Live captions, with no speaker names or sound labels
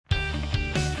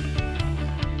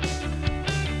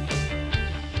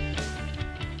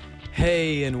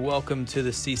Hey, and welcome to the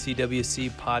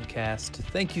CCWC podcast.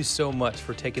 Thank you so much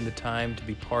for taking the time to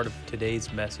be part of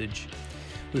today's message.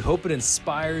 We hope it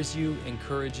inspires you,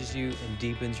 encourages you, and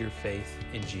deepens your faith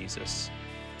in Jesus.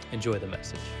 Enjoy the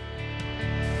message.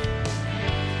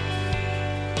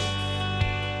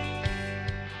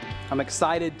 I'm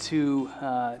excited to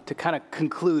kind of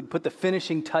conclude, put the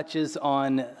finishing touches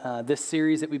on this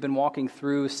series that we've been walking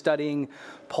through, studying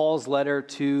Paul's letter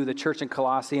to the church in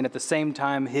Colossae, and at the same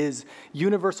time, his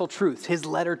universal truths, his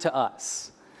letter to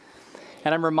us.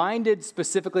 And I'm reminded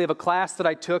specifically of a class that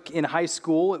I took in high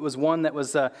school. It was one that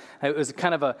was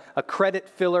kind of a credit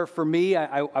filler for me.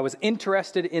 I was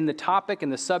interested in the topic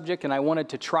and the subject, and I wanted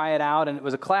to try it out. And it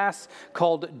was a class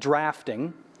called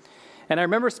drafting. And I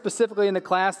remember specifically in the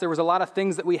class, there was a lot of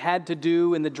things that we had to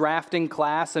do in the drafting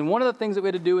class. And one of the things that we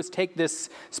had to do was take this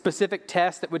specific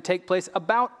test that would take place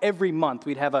about every month.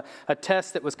 We'd have a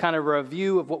test that was kind of a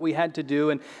review of what we had to do.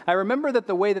 And I remember that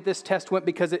the way that this test went,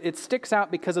 because it sticks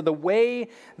out because of the way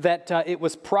that it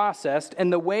was processed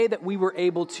and the way that we were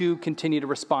able to continue to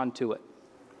respond to it.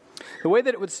 The way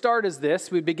that it would start is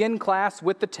this. We'd begin class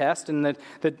with the test, and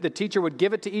the teacher would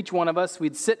give it to each one of us.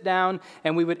 We'd sit down,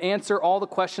 and we would answer all the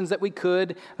questions that we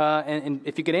could. And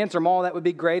if you could answer them all, that would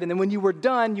be great. And then when you were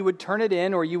done, you would turn it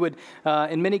in, or you would,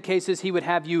 in many cases, he would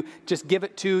have you just give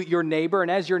it to your neighbor. And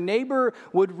as your neighbor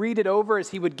would read it over, as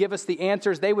he would give us the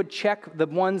answers, they would check the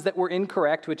ones that were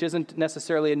incorrect, which isn't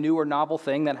necessarily a new or novel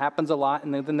thing. That happens a lot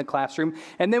in the classroom.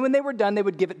 And then when they were done, they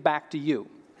would give it back to you.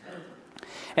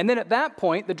 And then at that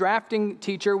point, the drafting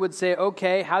teacher would say,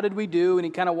 okay, how did we do? And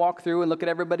he'd kind of walk through and look at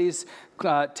everybody's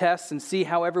tests and see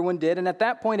how everyone did. And at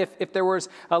that point, if there was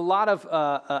a lot of,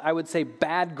 I would say,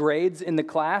 bad grades in the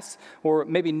class, or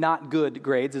maybe not good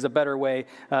grades is a better way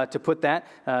to put that.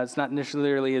 It's not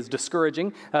necessarily as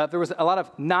discouraging. If there was a lot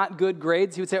of not good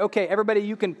grades, he would say, okay, everybody,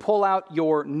 you can pull out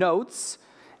your notes,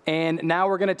 and now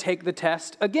we're going to take the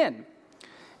test again.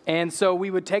 And so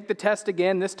we would take the test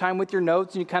again, this time with your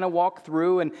notes, and you kind of walk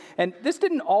through. And this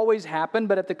didn't always happen,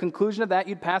 but at the conclusion of that,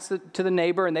 you'd pass it to the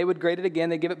neighbor, and they would grade it again,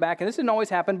 they'd give it back. And this didn't always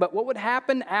happen, but what would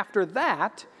happen after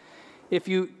that, if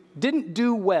you didn't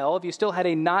do well, if you still had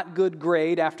a not good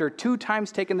grade after 2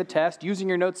 times taking the test, using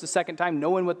your notes the second time,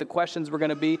 knowing what the questions were going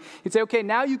to be, you'd say, okay,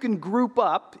 now you can group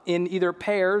up in either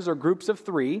pairs or groups of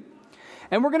 3.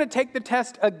 And we're going to take the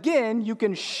test again. You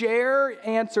can share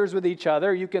answers with each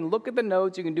other. You can look at the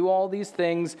notes. You can do all these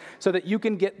things so that you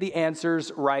can get the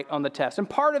answers right on the test. And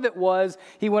part of it was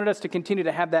he wanted us to continue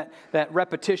to have that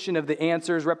repetition of the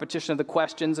answers, repetition of the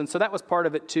questions. And so that was part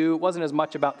of it too. It wasn't as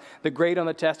much about the grade on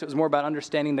the test. It was more about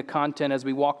understanding the content as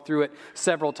we walked through it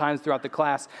several times throughout the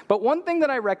class. But one thing that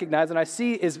I recognize and I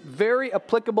see is very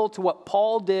applicable to what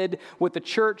Paul did with the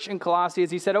church in Colossae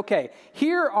is he said, okay,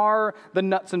 here are the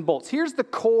nuts and bolts. Here's the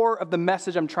core of the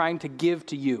message I'm trying to give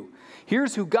to you.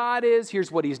 Here's who God is.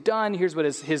 Here's what he's done. Here's what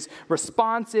his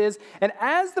response is. And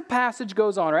as the passage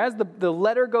goes on, or as the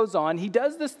letter goes on, he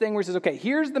does this thing where he says, okay,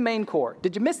 here's the main core.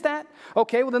 Did you miss that?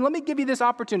 Okay, well then let me give you this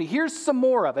opportunity. Here's some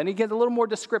more of it. And he gets a little more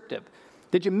descriptive.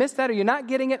 Did you miss that? Are you not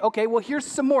getting it? Okay, well, here's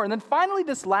some more. And then finally,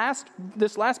 this last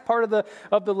part of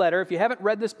the letter, if you haven't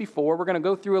read this before, we're going to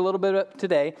go through a little bit of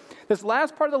today. This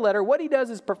last part of the letter, what he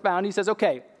does is profound. He says,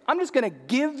 okay, I'm just going to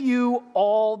give you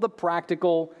all the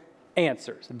practical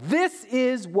answers. This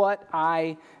is what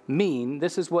I mean.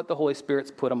 This is what the Holy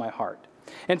Spirit's put on my heart.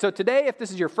 And so today, if this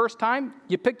is your first time,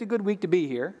 you picked a good week to be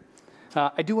here.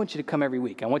 I do want you to come every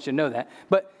week. I want you to know that.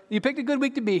 But you picked a good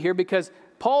week to be here because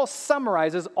Paul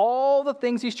summarizes all the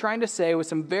things he's trying to say with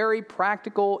some very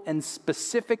practical and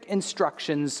specific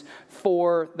instructions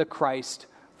for the Christ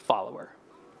follower.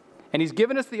 And he's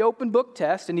given us the open book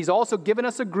test, and he's also given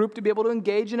us a group to be able to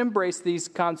engage and embrace these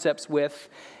concepts with.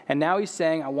 And now he's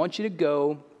saying, I want you to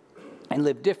go and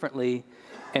live differently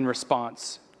in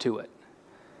response to it.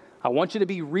 I want you to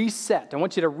be reset. I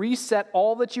want you to reset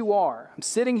all that you are. I'm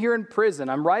sitting here in prison.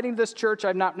 I'm writing to this church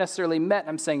I've not necessarily met.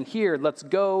 I'm saying, here, let's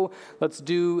go. Let's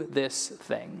do this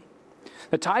thing.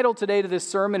 The title today to this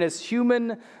sermon is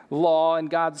Human Law and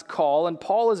God's Call. And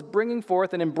Paul is bringing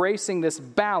forth and embracing this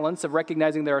balance of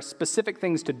recognizing there are specific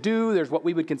things to do. There's what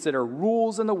we would consider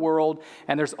rules in the world.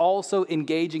 And there's also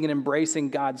engaging and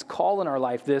embracing God's call in our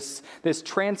life. This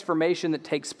transformation that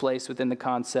takes place within the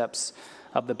concepts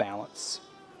of the balance.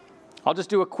 I'll just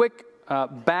do a quick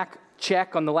back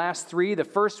check on the last 3. The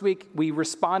first week, we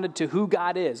responded to who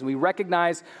God is. We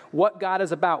recognize what God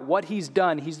is about, what he's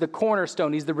done. He's the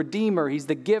cornerstone. He's the redeemer. He's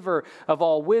the giver of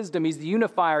all wisdom. He's the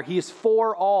unifier. He is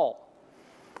for all.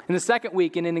 In the second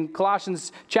week, and in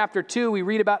Colossians chapter 2, we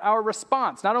read about our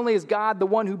response. Not only is God the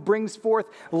one who brings forth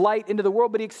light into the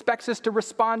world, but he expects us to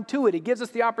respond to it. He gives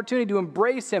us the opportunity to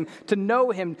embrace him, to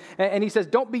know him. And he says,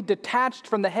 don't be detached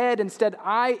from the head. Instead,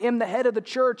 I am the head of the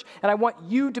church, and I want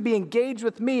you to be engaged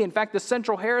with me. In fact, the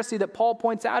central heresy that Paul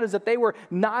points out is that they were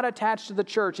not attached to the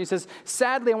church. He says,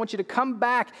 sadly, I want you to come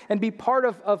back and be part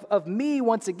of me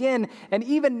once again. And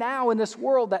even now in this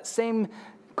world, that same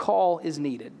call is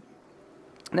needed.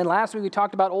 And then last week we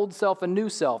talked about old self and new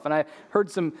self, and I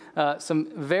heard some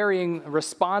varying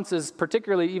responses,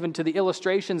 particularly even to the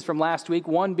illustrations from last week,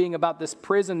 one being about this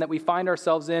prison that we find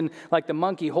ourselves in, like the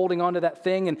monkey holding onto that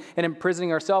thing and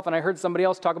imprisoning ourselves. And I heard somebody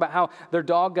else talk about how their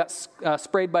dog got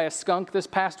sprayed by a skunk this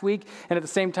past week, and at the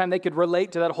same time they could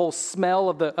relate to that whole smell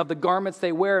of the garments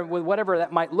they wear, and whatever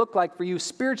that might look like for you.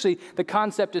 Spiritually, the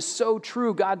concept is so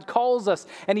true. God calls us,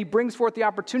 and he brings forth the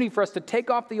opportunity for us to take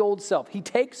off the old self. He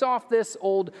takes off this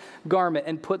old garment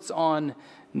and puts on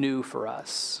new for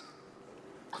us.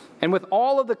 And with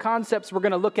all of the concepts we're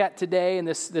going to look at today in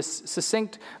this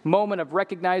succinct moment of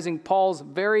recognizing Paul's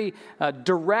very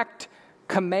direct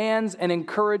commands and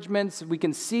encouragements, we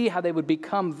can see how they would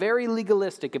become very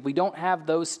legalistic if we don't have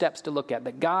those steps to look at.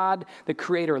 That God, the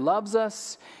Creator, loves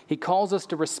us. He calls us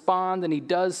to respond, and he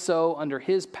does so under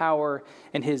his power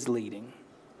and his leading.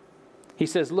 He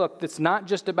says, look, it's not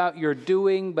just about your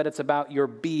doing, but it's about your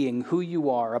being, who you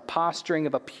are, a posturing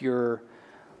of a pure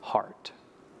heart.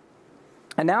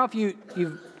 And now if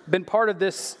you've been part of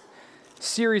this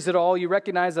series at all, you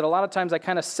recognize that a lot of times I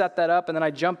kind of set that up and then I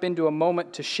jump into a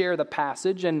moment to share the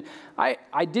passage. And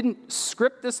I didn't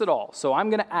script this at all, so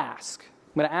I'm going to ask.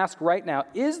 I'm going to ask right now,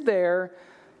 is there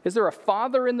a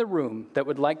father in the room that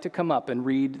would like to come up and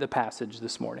read the passage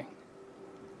this morning?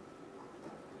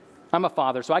 I'm a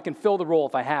father, so I can fill the role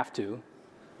if I have to.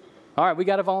 All right, we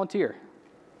got a volunteer.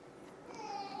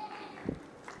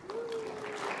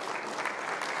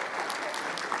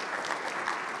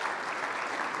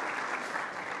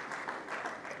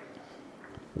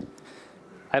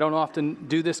 I don't often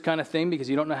do this kind of thing because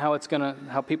you don't know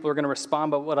how people are gonna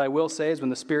respond. But what I will say is, when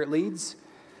the Spirit leads,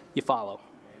 you follow.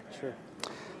 Sure.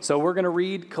 So we're going to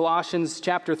read Colossians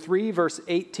chapter 3, verse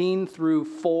 18 through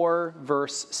 4,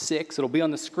 verse 6. It'll be on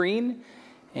the screen,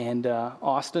 and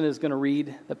Austin is going to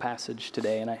read the passage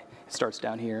today. And it starts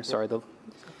down here. Sorry, the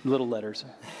little letters.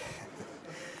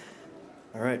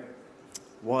 All right.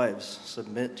 Wives,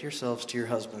 submit yourselves to your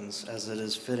husbands as it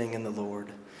is fitting in the Lord.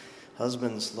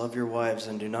 Husbands, love your wives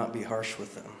and do not be harsh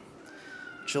with them.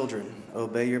 Children,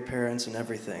 obey your parents in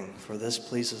everything, for this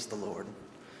pleases the Lord.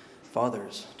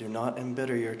 Fathers, do not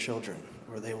embitter your children,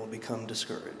 or they will become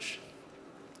discouraged.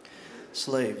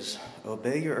 Slaves,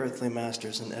 obey your earthly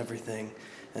masters in everything,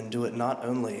 and do it not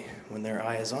only when their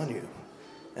eye is on you,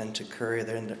 and to curry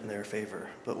their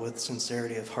favor, but with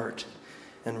sincerity of heart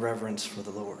and reverence for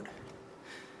the Lord.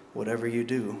 Whatever you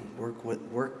do,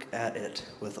 work at it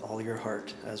with all your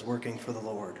heart, as working for the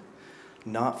Lord,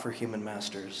 not for human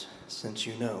masters, since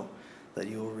you know that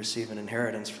you will receive an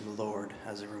inheritance from the Lord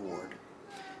as a reward.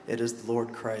 It is the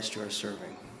Lord Christ you are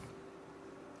serving.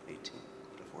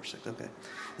 18:4-6, okay.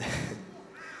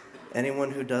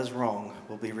 Anyone who does wrong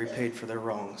will be repaid for their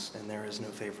wrongs, and there is no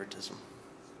favoritism.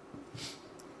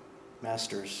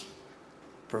 Masters,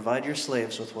 provide your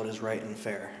slaves with what is right and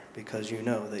fair, because you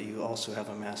know that you also have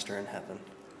a master in heaven.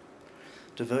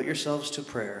 Devote yourselves to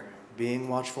prayer, being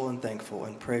watchful and thankful,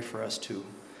 and pray for us too,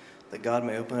 that God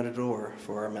may open a door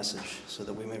for our message, so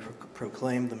that we may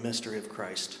proclaim the mystery of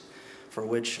Christ, for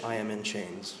which I am in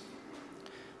chains.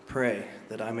 Pray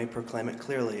that I may proclaim it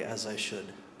clearly as I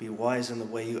should. Be wise in the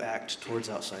way you act towards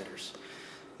outsiders.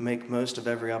 Make most of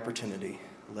every opportunity.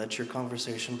 Let your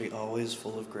conversation be always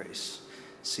full of grace,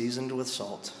 seasoned with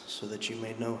salt, so that you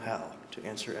may know how to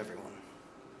answer everyone.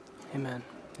 Amen.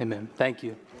 Amen. Thank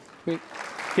you. We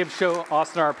show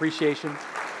Austin our appreciation.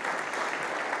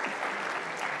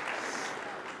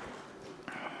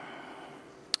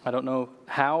 I don't know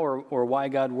how or why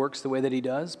God works the way that he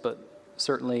does, but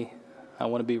certainly I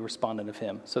want to be respondent of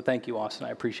him. So thank you, Austin.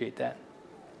 I appreciate that.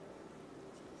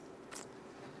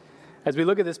 As we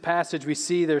look at this passage, we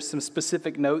see there's some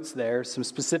specific notes there, some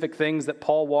specific things that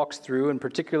Paul walks through, and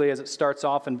particularly as it starts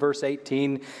off in verse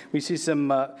 18, we see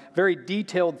some very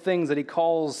detailed things that he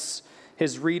calls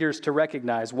his readers to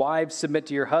recognize. Wives, submit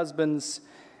to your husbands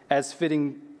as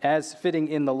fitting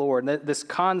in the Lord. And this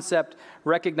concept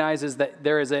recognizes that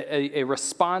there is a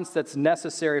response that's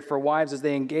necessary for wives as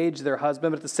they engage their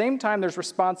husband, but at the same time there's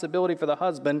responsibility for the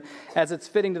husband as it's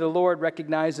fitting to the Lord,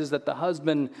 recognizes that the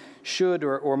husband should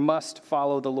or must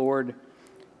follow the Lord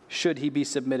should he be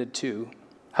submitted to.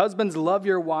 Husbands, love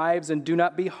your wives and do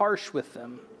not be harsh with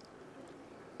them.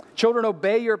 Children,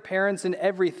 obey your parents in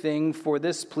everything, for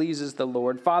this pleases the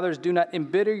Lord. Fathers, do not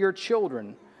embitter your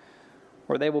children,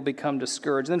 or they will become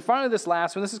discouraged. And then finally, this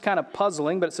last one, this is kind of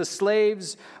puzzling, but it says,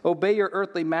 slaves, obey your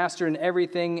earthly master in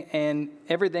everything,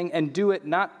 and do it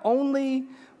not only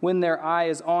when their eye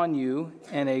is on you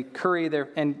and to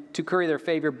curry their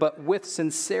favor, but with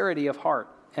sincerity of heart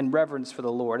and reverence for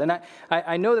the Lord. And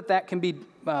I know that can be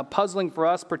puzzling for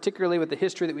us, particularly with the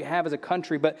history that we have as a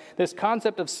country, but this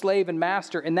concept of slave and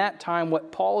master in that time,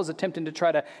 what Paul is attempting to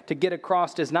try to get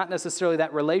across is not necessarily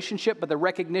that relationship, but the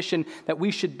recognition that we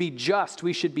should be just,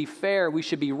 we should be fair, we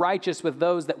should be righteous with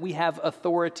those that we have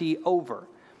authority over.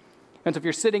 And so if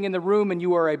you're sitting in the room and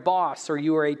you are a boss, or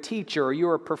you are a teacher, or you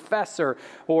are a professor,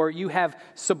 or you have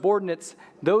subordinates,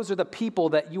 those are the people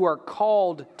that you are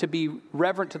called to be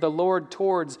reverent to the Lord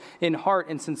towards in heart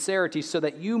and sincerity, so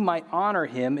that you might honor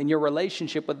him in your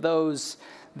relationship with those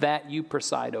that you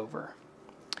preside over.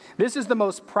 This is the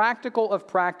most practical of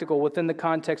practical within the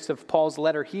context of Paul's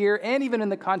letter here, and even in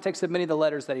the context of many of the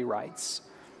letters that he writes.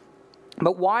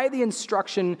 But why the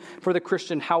instruction for the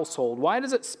Christian household? Why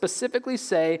does it specifically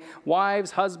say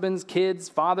wives, husbands, kids,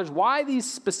 fathers? Why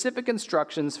these specific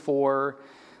instructions for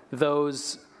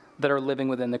those that are living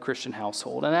within the Christian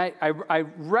household? And I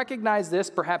recognize this,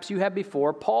 perhaps you have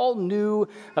before. Paul knew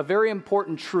a very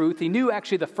important truth. He knew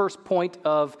actually the first point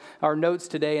of our notes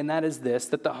today, and that is this,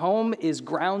 that the home is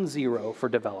ground zero for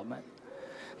development.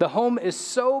 The home is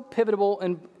so pivotal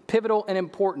and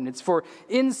important. It's for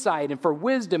insight and for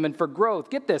wisdom and for growth.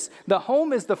 Get this, the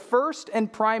home is the first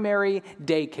and primary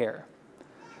daycare.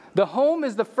 The home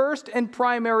is the first and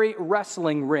primary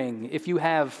wrestling ring if you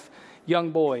have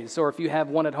young boys, or if you have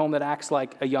one at home that acts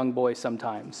like a young boy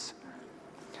sometimes.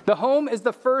 The home is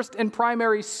the first and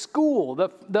primary school.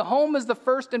 The home is the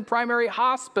first and primary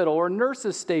hospital or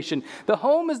nurse's station. The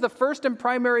home is the first and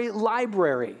primary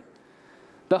library.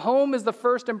 The home is the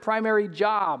first and primary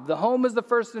job. The home is the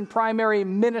first and primary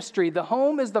ministry. The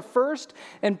home is the first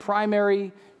and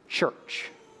primary church.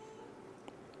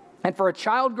 And for a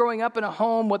child growing up in a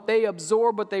home, what they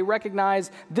absorb, what they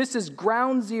recognize, this is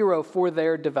ground zero for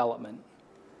their development.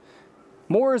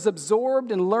 More is absorbed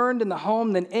and learned in the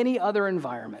home than any other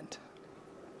environment.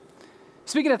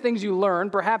 Speaking of things you learn,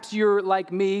 perhaps you're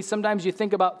like me. Sometimes you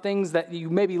think about things that you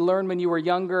maybe learned when you were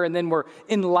younger and then were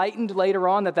enlightened later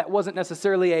on that wasn't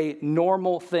necessarily a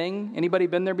normal thing. Anybody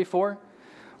been there before?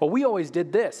 Well, we always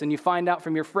did this, and you find out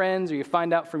from your friends or you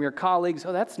find out from your colleagues,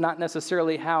 oh, that's not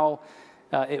necessarily how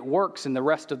it works in the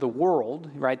rest of the world,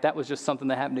 right? That was just something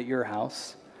that happened at your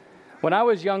house. When I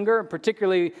was younger,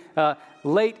 particularly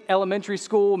late elementary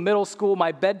school, middle school,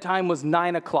 my bedtime was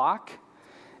 9 o'clock.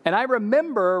 And I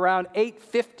remember around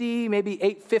 8:50, maybe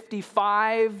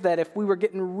 8:55, that if we were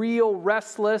getting real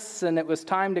restless and it was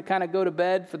time to kind of go to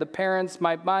bed for the parents,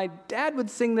 my dad would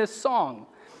sing this song.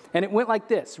 And it went like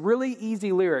this, really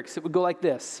easy lyrics. It would go like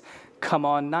this. Come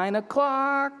on, 9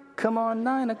 o'clock, come on,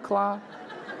 9 o'clock.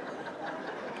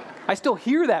 I still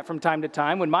hear that from time to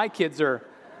time when my kids are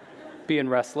being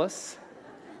restless.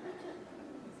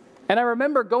 And I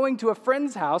remember going to a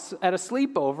friend's house at a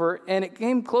sleepover, and it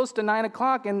came close to 9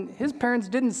 o'clock, and his parents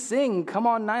didn't sing, come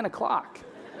on, 9 o'clock.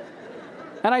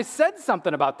 And I said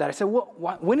something about that. I said,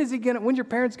 when's your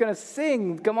parents going to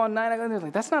sing, come on, 9 o'clock? And they're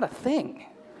like, that's not a thing.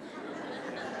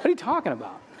 What are you talking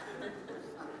about?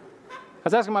 I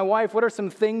was asking my wife, what are some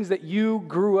things that you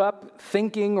grew up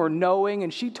thinking or knowing?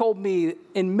 And she told me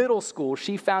in middle school,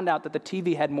 she found out that the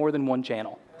TV had more than one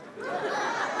channel.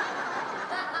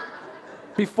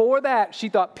 Before that, she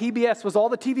thought PBS was all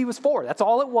the TV was for. That's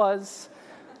all it was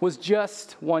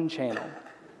just one channel.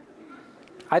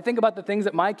 I think about the things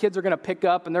that my kids are going to pick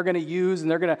up and they're going to use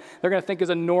and they're going to think is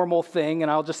a normal thing.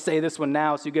 And I'll just say this one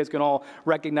now so you guys can all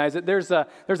recognize it. There's a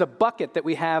bucket that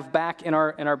we have back in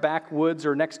our backwoods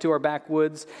or next to our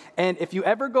backwoods. And if you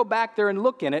ever go back there and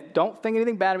look in it, don't think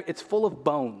anything bad of it. It's full of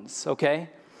bones, okay?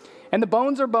 And the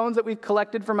bones are bones that we've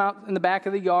collected from out in the back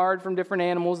of the yard from different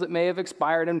animals that may have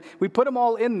expired. And we put them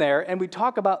all in there, and we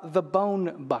talk about the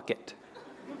bone bucket.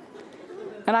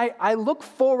 And I look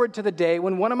forward to the day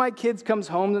when one of my kids comes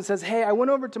home and says, hey, I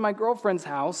went over to my girlfriend's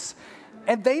house,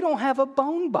 and they don't have a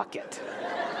bone bucket.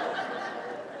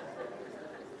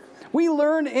 We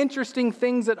learn interesting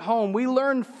things at home. We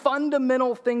learn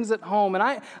fundamental things at home.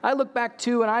 And I look back,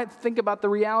 too, and I think about the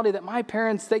reality that my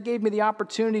parents, they gave me the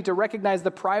opportunity to recognize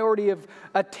the priority of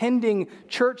attending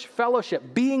church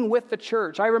fellowship, being with the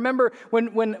church. I remember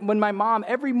when my mom,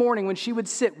 every morning when she would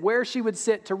sit, where she would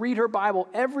sit to read her Bible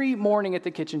every morning at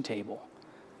the kitchen table.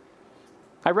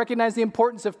 I recognize the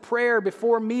importance of prayer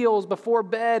before meals, before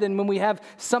bed, and when we have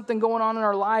something going on in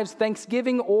our lives,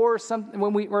 Thanksgiving, or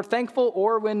when we're thankful,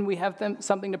 or when we have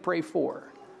something to pray for.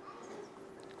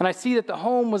 And I see that the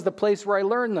home was the place where I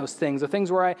learned those things, the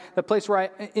place where I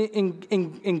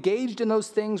engaged in those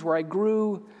things, where I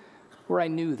grew, where I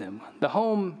knew them. The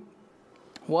home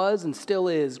was and still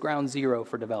is ground zero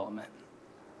for development.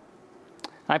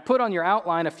 I put on your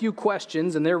outline a few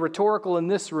questions, and they're rhetorical in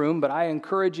this room, but I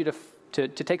encourage you to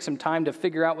take some time to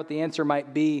figure out what the answer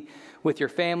might be with your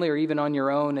family or even on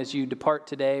your own as you depart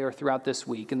today or throughout this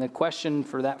week. And the question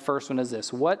for that first one is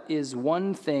this: what is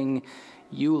one thing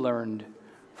you learned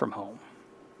from home?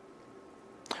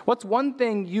 What's one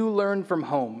thing you learned from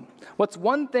home? What's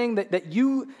one thing that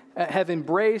you have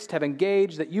embraced, have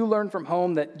engaged, that you learned from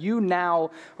home that you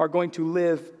now are going to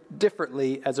live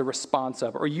differently as a response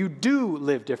of, or you do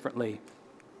live differently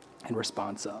in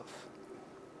response of?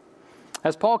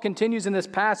 As Paul continues in this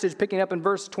passage, picking up in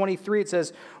verse 23, it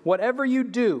says, whatever you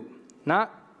do,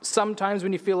 not sometimes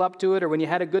when you feel up to it or when you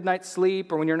had a good night's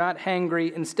sleep or when you're not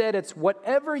hangry. Instead, it's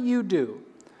whatever you do,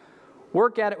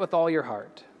 work at it with all your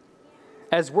heart,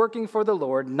 as working for the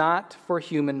Lord, not for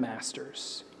human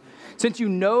masters. Since you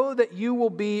know that you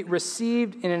will be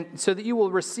received, so that you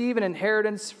will receive an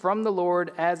inheritance from the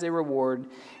Lord as a reward,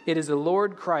 it is the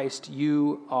Lord Christ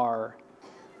you are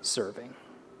serving.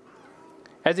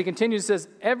 As he continues, it says,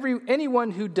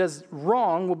 anyone who does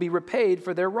wrong will be repaid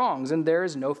for their wrongs, and there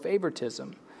is no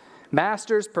favoritism.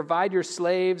 Masters, provide your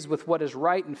slaves with what is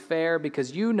right and fair,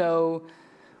 because you know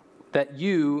that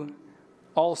you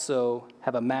also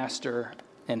have a master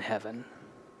in heaven.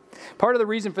 Part of the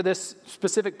reason for this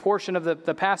specific portion of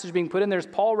the passage being put in there is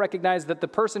Paul recognized that the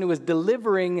person who was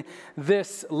delivering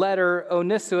this letter,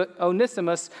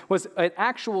 Onesimus, was an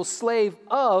actual slave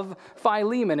of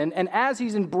Philemon. And as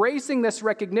he's embracing this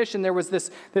recognition, there was this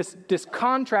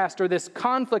contrast or this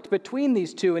conflict between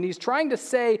these two. And he's trying to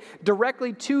say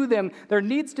directly to them, there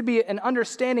needs to be an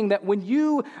understanding that when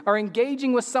you are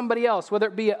engaging with somebody else, whether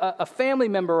it be a family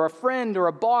member or a friend or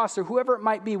a boss or whoever it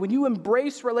might be, when you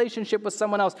embrace relationship with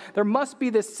someone else, there must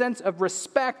be this sense of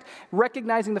respect,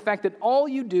 recognizing the fact that all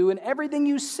you do and everything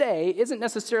you say isn't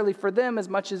necessarily for them as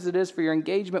much as it is for your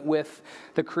engagement with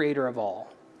the Creator of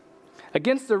all.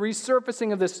 Against the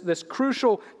resurfacing of this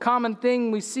crucial common thing,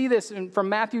 we see this from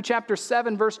Matthew chapter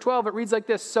 7, verse 12. It reads like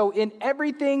this: so in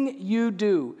everything you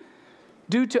do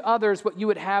to others what you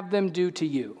would have them do to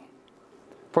you.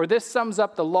 For this sums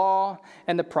up the law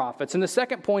and the prophets. And the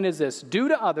second point is this: do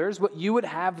to others what you would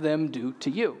have them do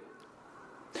to you.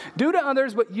 Do to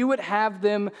others what you would have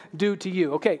them do to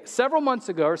you. Okay, several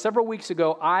weeks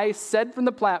ago, I said from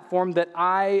the platform that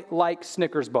I like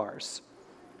Snickers bars.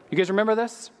 You guys remember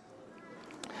this?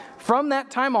 From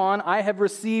that time on, I have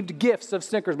received gifts of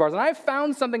Snickers bars. And I've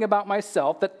found something about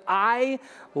myself that I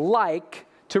like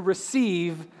to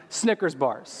receive Snickers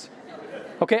bars.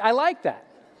 Okay, I like that.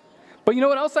 But you know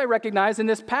what else I recognize in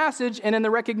this passage and in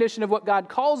the recognition of what God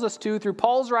calls us to through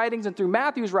Paul's writings and through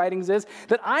Matthew's writings is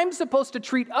that I'm supposed to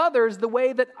treat others the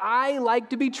way that I like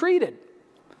to be treated.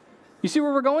 You see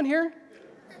where we're going here?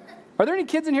 Are there any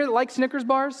kids in here that like Snickers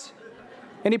bars?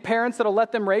 Any parents that'll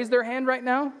let them raise their hand right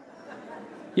now?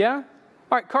 Yeah? All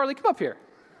right, Carly, come up here.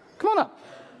 Come on up.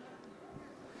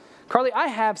 Carly, I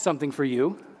have something for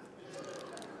you.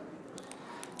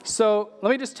 So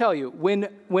let me just tell you,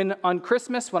 when on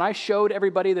Christmas, when I showed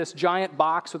everybody this giant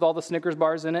box with all the Snickers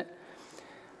bars in it,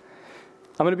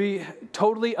 I'm going to be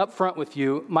totally upfront with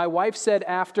you. My wife said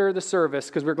after the service,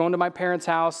 because we're going to my parents'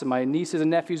 house and my nieces and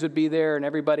nephews would be there and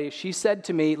everybody, she said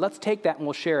to me, let's take that and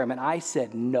we'll share them. And I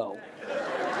said no.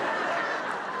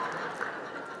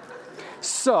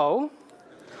 So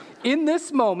in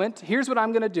this moment, here's what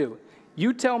I'm going to do.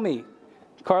 You tell me,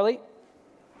 Carly,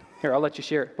 here, I'll let you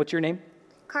share it. What's your name?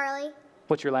 Carly.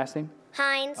 What's your last name?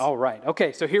 Hines. All right.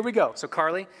 Okay, so here we go. So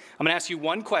Carly, I'm going to ask you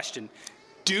one question.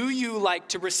 Do you like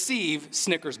to receive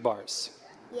Snickers bars?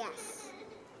 Yes.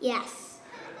 Yes.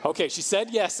 Okay, she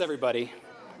said yes, everybody.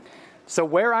 So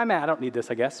where I'm at, I don't need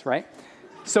this, I guess, right?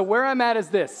 So where I'm at is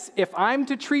this. If I'm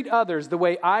to treat others the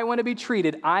way I want to be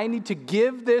treated, I need to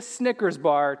give this Snickers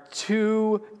bar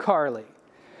to Carly.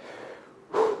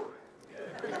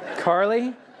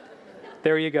 Carly,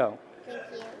 there you go.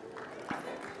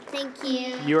 Thank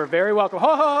you. You are very welcome. Ho,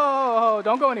 ho, ho, ho.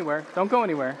 Don't go anywhere. Don't go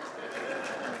anywhere.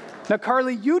 Now,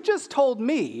 Carly, you just told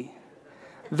me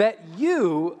that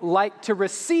you like to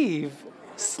receive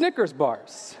Snickers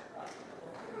bars.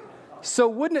 So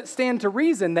wouldn't it stand to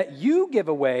reason that you give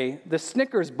away the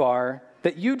Snickers bar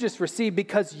that you just received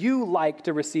because you like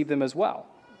to receive them as well?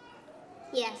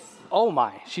 Yes. Oh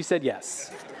my, she said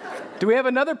yes. Do we have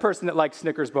another person that likes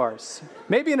Snickers bars?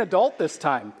 Maybe an adult this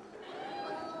time.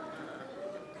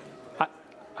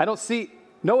 I don't see,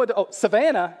 no,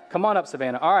 Savannah, come on up,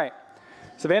 Savannah. All right,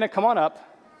 Savannah, come on up.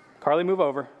 Carly, move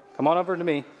over. Come on over to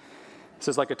me. This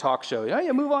is like a talk show.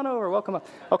 Yeah, move on over, welcome up.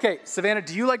 Okay, Savannah,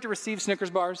 do you like to receive Snickers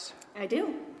bars? I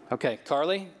do. Okay,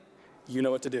 Carly, you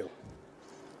know what to do.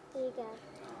 Here you go.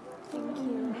 Thank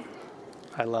you.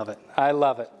 I love it. I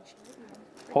love it.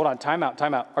 Hold on, time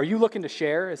out. Are you looking to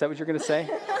share? Is that what you're going to say?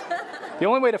 The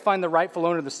only way to find the rightful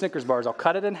owner of the Snickers bars, I'll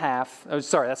cut it in half. Oh,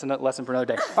 sorry, that's a lesson for another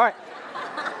day. All right.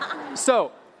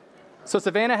 So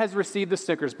Savannah has received the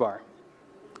Snickers bar.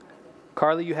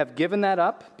 Carly, you have given that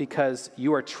up because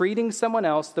you are treating someone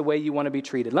else the way you want to be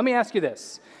treated. Let me ask you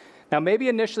this. Now, maybe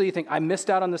initially you think, I missed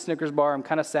out on the Snickers bar. I'm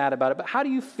kind of sad about it. But how do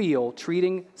you feel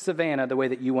treating Savannah the way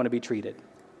that you want to be treated?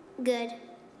 Good.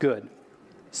 Good.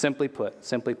 Simply put.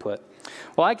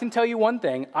 Well, I can tell you one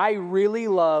thing. I really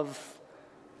love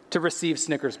to receive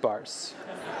Snickers bars.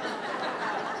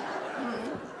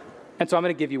 And so I'm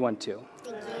going to give you one too.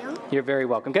 Thank you. You're very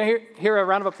welcome. Can I hear a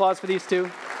round of applause for these two?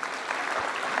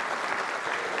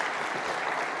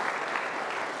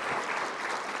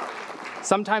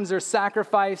 Sometimes there's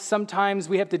sacrifice. Sometimes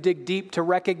we have to dig deep to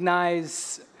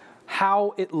recognize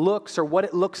how it looks or what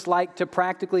it looks like to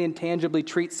practically and tangibly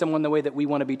treat someone the way that we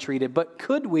want to be treated. But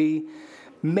could we,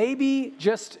 maybe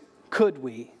just could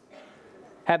we,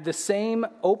 have the same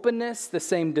openness, the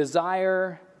same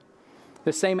desire,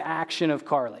 the same action of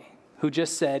Carly, who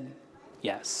just said,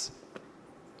 yes.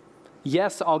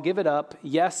 Yes, I'll give it up.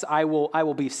 Yes, I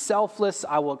will be selfless.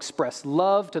 I will express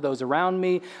love to those around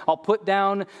me. I'll put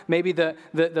down maybe the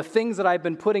things that I've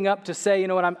been putting up to say, you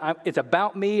know what, it's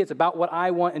about me. It's about what I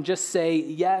want, and just say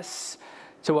yes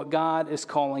to what God is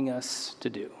calling us to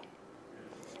do.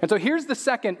 And so here's the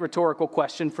second rhetorical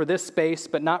question for this space,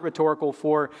 but not rhetorical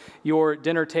for your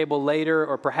dinner table later,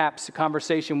 or perhaps a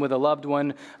conversation with a loved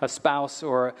one, a spouse,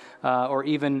 or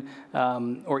even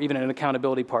an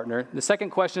accountability partner. The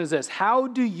second question is this: how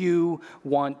do you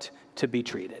want to be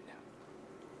treated?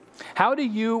 How do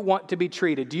you want to be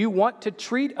treated? Do you want to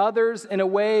treat others in a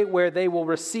way where they will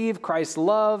receive Christ's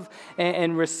love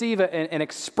and receive an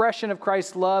expression of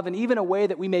Christ's love, and even a way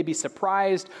that we may be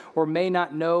surprised or may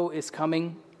not know is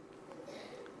coming?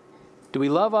 Do we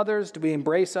love others? Do we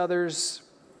embrace others?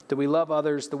 Do we love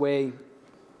others the way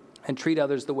and treat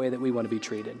others the way that we want to be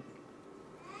treated?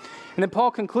 And then Paul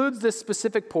concludes this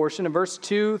specific portion in verse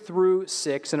 2 through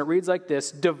 6, and it reads like this: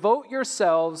 devote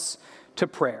yourselves to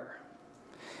prayer,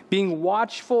 being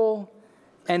watchful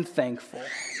and thankful.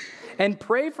 And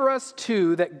pray for us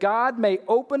too, that God may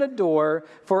open a door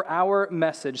for our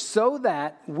message, so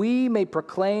that we may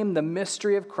proclaim the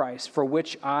mystery of Christ, for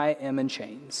which I am in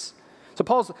chains. So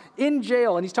Paul's in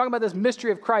jail, and he's talking about this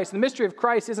mystery of Christ. And the mystery of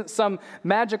Christ isn't some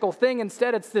magical thing.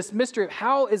 Instead, it's this mystery of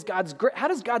how does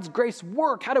God's grace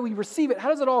work? How do we receive it? How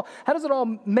does it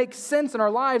all make sense in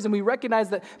our lives? And we recognize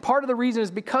that part of the reason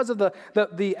is because of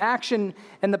the action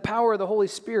and the power of the Holy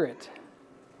Spirit.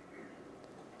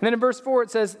 And then in verse 4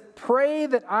 it says, pray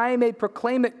that I may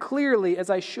proclaim it clearly as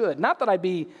I should. Not that I'd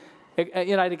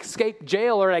escape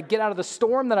jail or I'd get out of the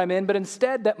storm that I'm in, but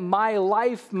instead that my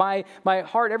life, my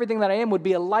heart, everything that I am would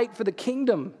be a light for the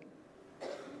kingdom.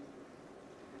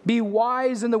 Be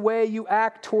wise in the way you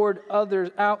act toward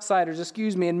outsiders,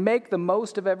 and make the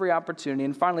most of every opportunity.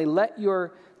 And finally, let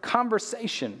your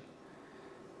conversation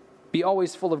be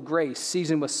always full of grace,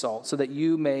 seasoned with salt, so that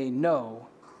you may know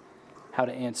how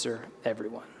to answer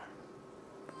everyone.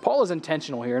 Paul is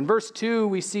intentional here. In verse 2,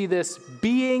 we see this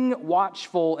being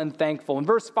watchful and thankful. In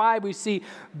verse 5, we see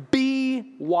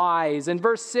be wise. In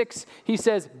verse 6, he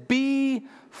says be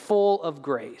full of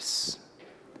grace.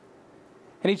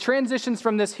 And he transitions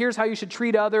from this, here's how you should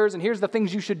treat others, and here's the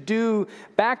things you should do,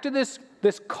 back to this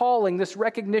calling, this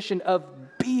recognition of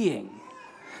being.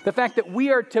 The fact that we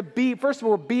are to be, first of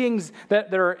all, beings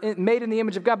that are made in the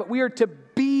image of God, but we are to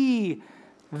be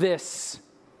this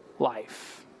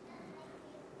life.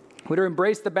 We're to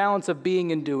embrace the balance of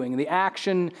being and doing, the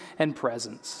action and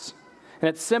presence. And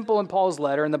it's simple in Paul's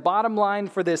letter. And the bottom line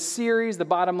for this series, the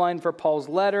bottom line for Paul's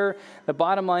letter, the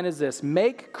bottom line is this: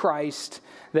 make Christ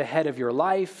the head of your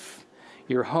life,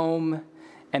 your home,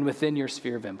 and within your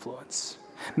sphere of influence.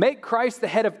 Make Christ the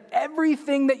head of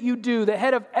everything that you do, the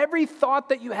head of every thought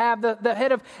that you have, the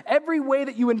head of every way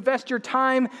that you invest your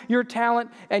time, your talent,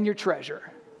 and your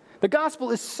treasure. The gospel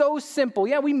is so simple.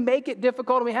 Yeah, we make it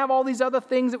difficult, and we have all these other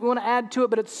things that we want to add to it,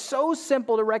 but it's so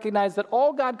simple to recognize that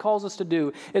all God calls us to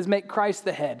do is make Christ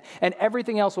the head, and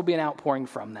everything else will be an outpouring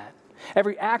from that.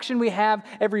 Every action we have,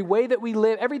 every way that we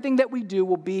live, everything that we do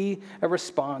will be a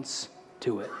response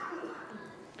to it.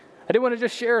 I did want to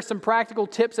just share some practical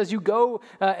tips as you go,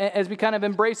 as we kind of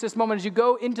embrace this moment, as you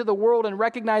go into the world and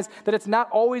recognize that it's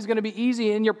not always going to be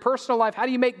easy in your personal life. How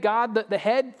do you make God the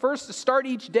head? First, start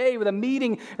each day with a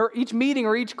meeting or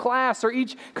each class or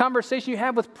each conversation you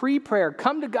have with pre-prayer.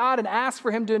 Come to God and ask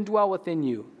for Him to indwell within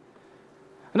you.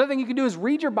 Another thing you can do is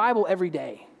read your Bible every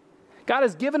day. God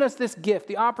has given us this gift,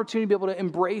 the opportunity to be able to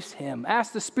embrace Him.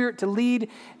 Ask the Spirit to lead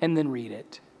and then read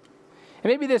it. And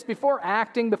maybe this, before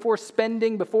acting, before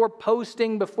spending, before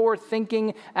posting, before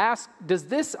thinking, ask, does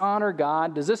this honor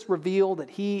God? Does this reveal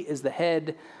that He is the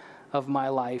head of my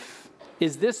life?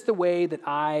 Is this the way that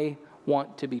I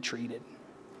want to be treated?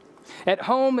 At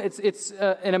home, it's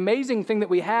an amazing thing that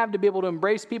we have to be able to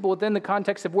embrace people within the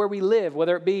context of where we live,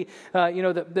 whether it be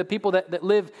the people that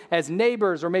live as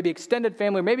neighbors or maybe extended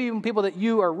family, or maybe even people that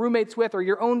you are roommates with or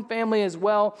your own family as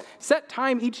well. Set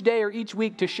time each day or each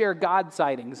week to share God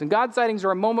sightings. And God sightings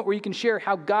are a moment where you can share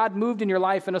how God moved in your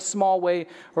life in a small way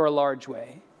or a large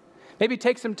way. Maybe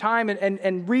take some time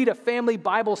and read a family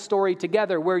Bible story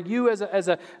together where you as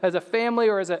a family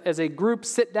or as a group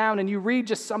sit down and you read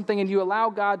just something and you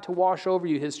allow God to wash over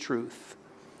you His truth.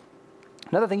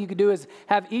 Another thing you could do is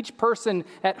have each person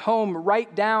at home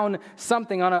write down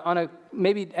something on a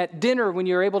maybe at dinner when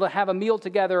you're able to have a meal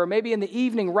together, or maybe in the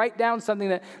evening write down something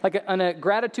that on a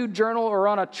gratitude journal or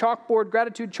on a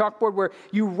gratitude chalkboard where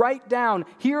you write down,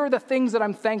 here are the things that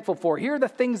I'm thankful for. Here are the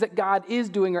things that God is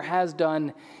doing or has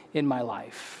done in my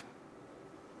life.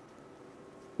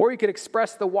 Or you could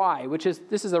express the why,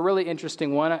 this is a really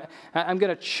interesting one. I'm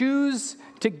going to choose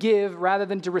to give rather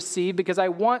than to receive because I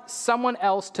want someone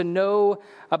else to know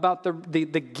about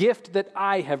the gift that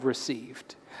I have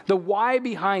received. The why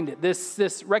behind it,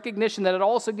 this recognition that it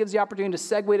also gives the opportunity to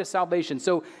segue to salvation.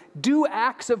 So do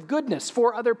acts of goodness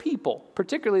for other people,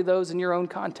 particularly those in your own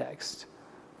context.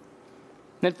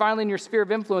 And then finally, in your sphere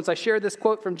of influence, I shared this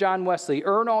quote from John Wesley: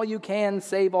 earn all you can,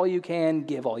 save all you can,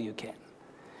 give all you can.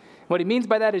 What he means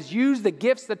by that is use the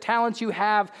gifts, the talents you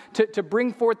have to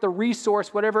bring forth the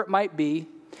resource, whatever it might be.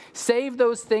 Save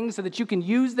those things so that you can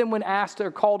use them when asked or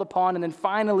called upon. And then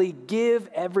finally, give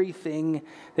everything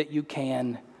that you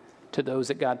can to those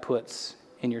that God puts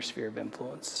in your sphere of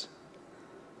influence.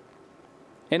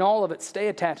 In all of it, stay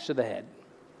attached to the head.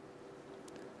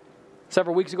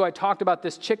 Several weeks ago, I talked about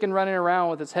this chicken running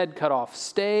around with its head cut off.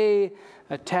 Stay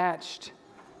attached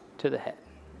to the head.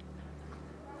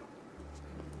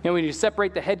 When you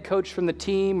separate the head coach from the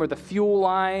team or the fuel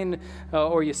line,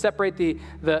 or you separate the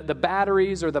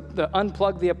batteries or the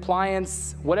unplug the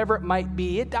appliance, whatever it might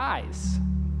be, it dies.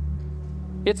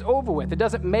 It's over with. It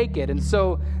doesn't make it. And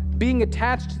so being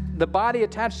attached, the body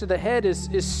attached to the head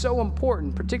is so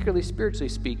important, particularly spiritually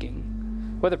speaking.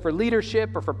 Whether for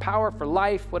leadership or for power, for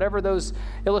life, whatever those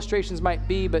illustrations might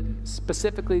be, but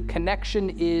specifically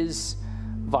connection is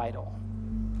vital.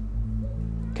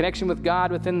 Connection with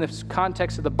God within the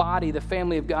context of the body, the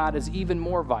family of God, is even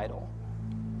more vital.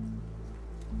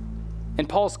 And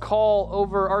Paul's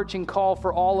overarching call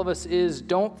for all of us is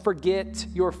don't forget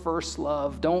your first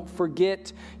love. Don't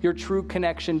forget your true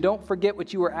connection. Don't forget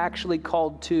what you were actually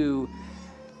called to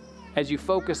as you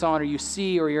focus on or you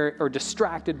see or you're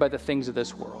distracted by the things of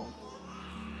this world.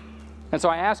 And so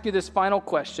I ask you this final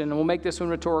question, and we'll make this one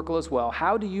rhetorical as well.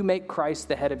 How do you make Christ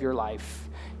the head of your life,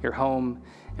 your home,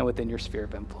 and within your sphere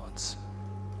of influence?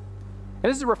 And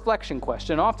this is a reflection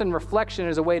question. Often reflection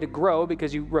is a way to grow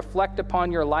because you reflect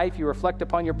upon your life, you reflect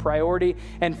upon your priority,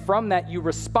 and from that you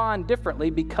respond differently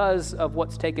because of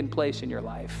what's taken place in your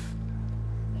life.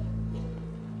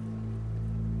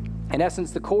 In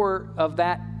essence, the core of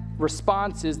that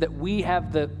response is that we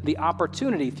have the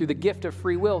opportunity through the gift of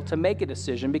free will to make a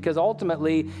decision, because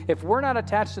ultimately, if we're not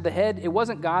attached to the head, it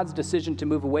wasn't God's decision to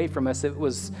move away from us. It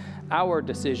was our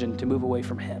decision to move away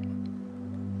from Him.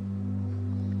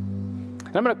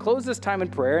 And I'm going to close this time in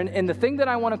prayer. And the thing that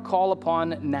I want to call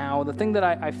upon now, the thing that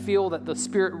I feel that the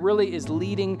Spirit really is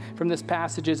leading from this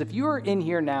passage is, if you are in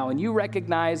here now and you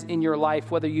recognize in your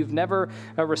life, whether you've never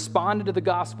responded to the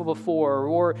gospel before,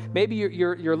 or maybe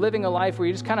you're living a life where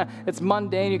you just kind of, it's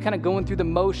mundane, you're kind of going through the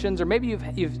motions, or maybe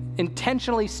you've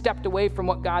intentionally stepped away from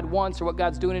what God wants or what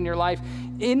God's doing in your life,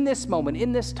 in this moment,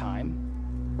 in this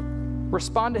time,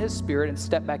 respond to His Spirit and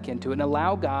step back into it and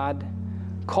allow God,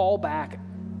 call back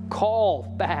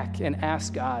and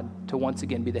ask God to once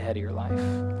again be the head of your life.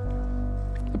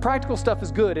 The practical stuff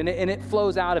is good and it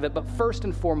flows out of it, but first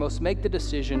and foremost, make the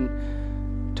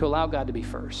decision to allow God to be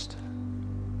first.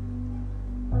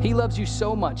 He loves you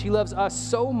so much. He loves us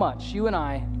so much, you and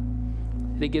I,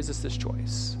 that He gives us this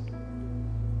choice.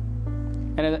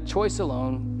 And in that choice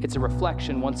alone, it's a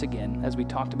reflection, once again, as we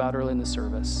talked about earlier in the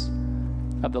service,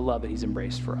 of the love that He's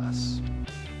embraced for us.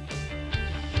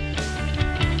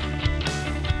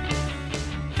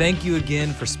 Thank you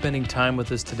again for spending time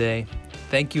with us today.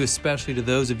 Thank you especially to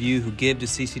those of you who give to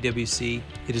CCWC.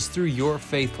 It is through your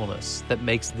faithfulness that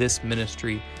makes this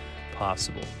ministry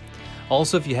possible.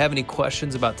 Also, if you have any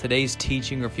questions about today's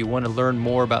teaching or if you want to learn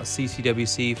more about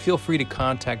CCWC, feel free to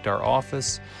contact our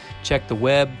office, check the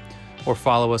web, or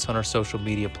follow us on our social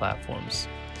media platforms.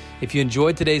 If you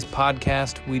enjoyed today's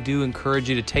podcast, we do encourage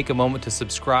you to take a moment to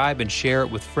subscribe and share it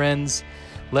with friends.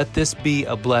 Let this be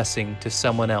a blessing to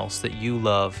someone else that you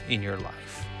love in your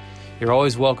life. You're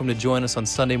always welcome to join us on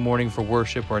Sunday morning for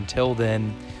worship, or until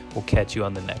then, we'll catch you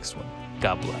on the next one.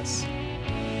 God bless.